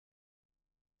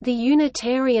The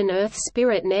Unitarian Earth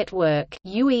Spirit Network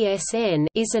 (UESN)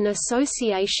 is an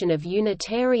association of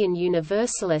Unitarian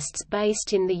Universalists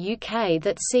based in the UK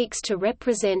that seeks to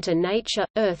represent a nature,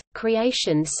 earth,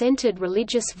 creation-centered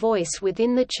religious voice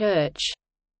within the Church.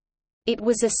 It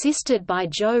was assisted by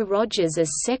Joe Rogers as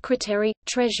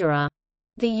Secretary-Treasurer.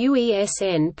 The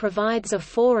UESN provides a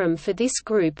forum for this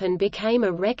group and became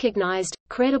a recognised,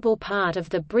 credible part of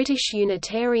the British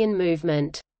Unitarian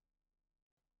movement.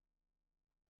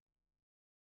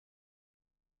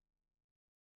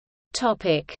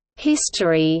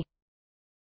 History.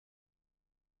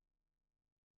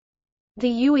 The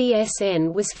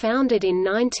UESN was founded in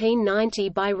 1990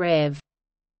 by Rev.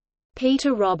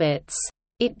 Peter Roberts.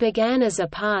 It began as a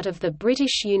part of the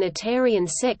British Unitarian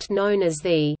sect known as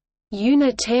the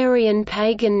Unitarian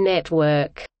Pagan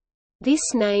Network. This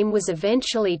name was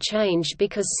eventually changed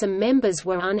because some members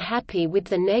were unhappy with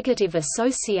the negative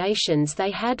associations they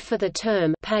had for the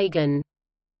term pagan.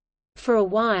 For a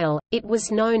while, it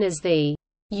was known as the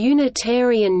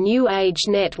Unitarian New Age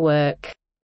Network,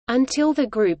 until the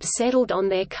group settled on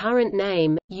their current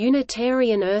name,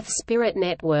 Unitarian Earth Spirit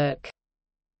Network.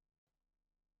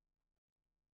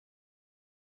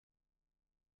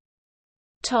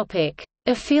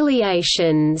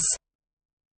 Affiliations.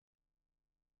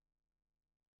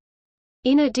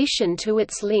 In addition to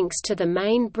its links to the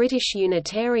main British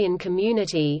Unitarian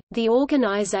community, the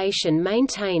organisation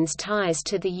maintains ties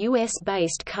to the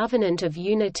US-based Covenant of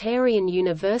Unitarian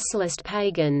Universalist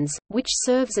Pagans, which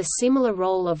serves a similar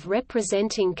role of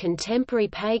representing contemporary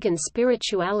pagan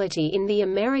spirituality in the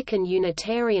American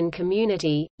Unitarian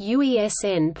community.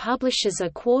 UESN publishes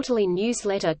a quarterly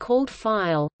newsletter called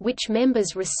File, which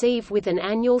members receive with an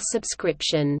annual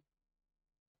subscription.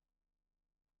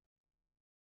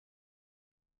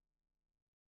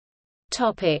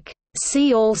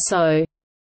 See also: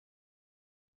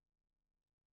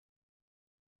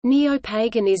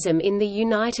 Neo-paganism in the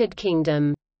United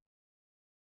Kingdom.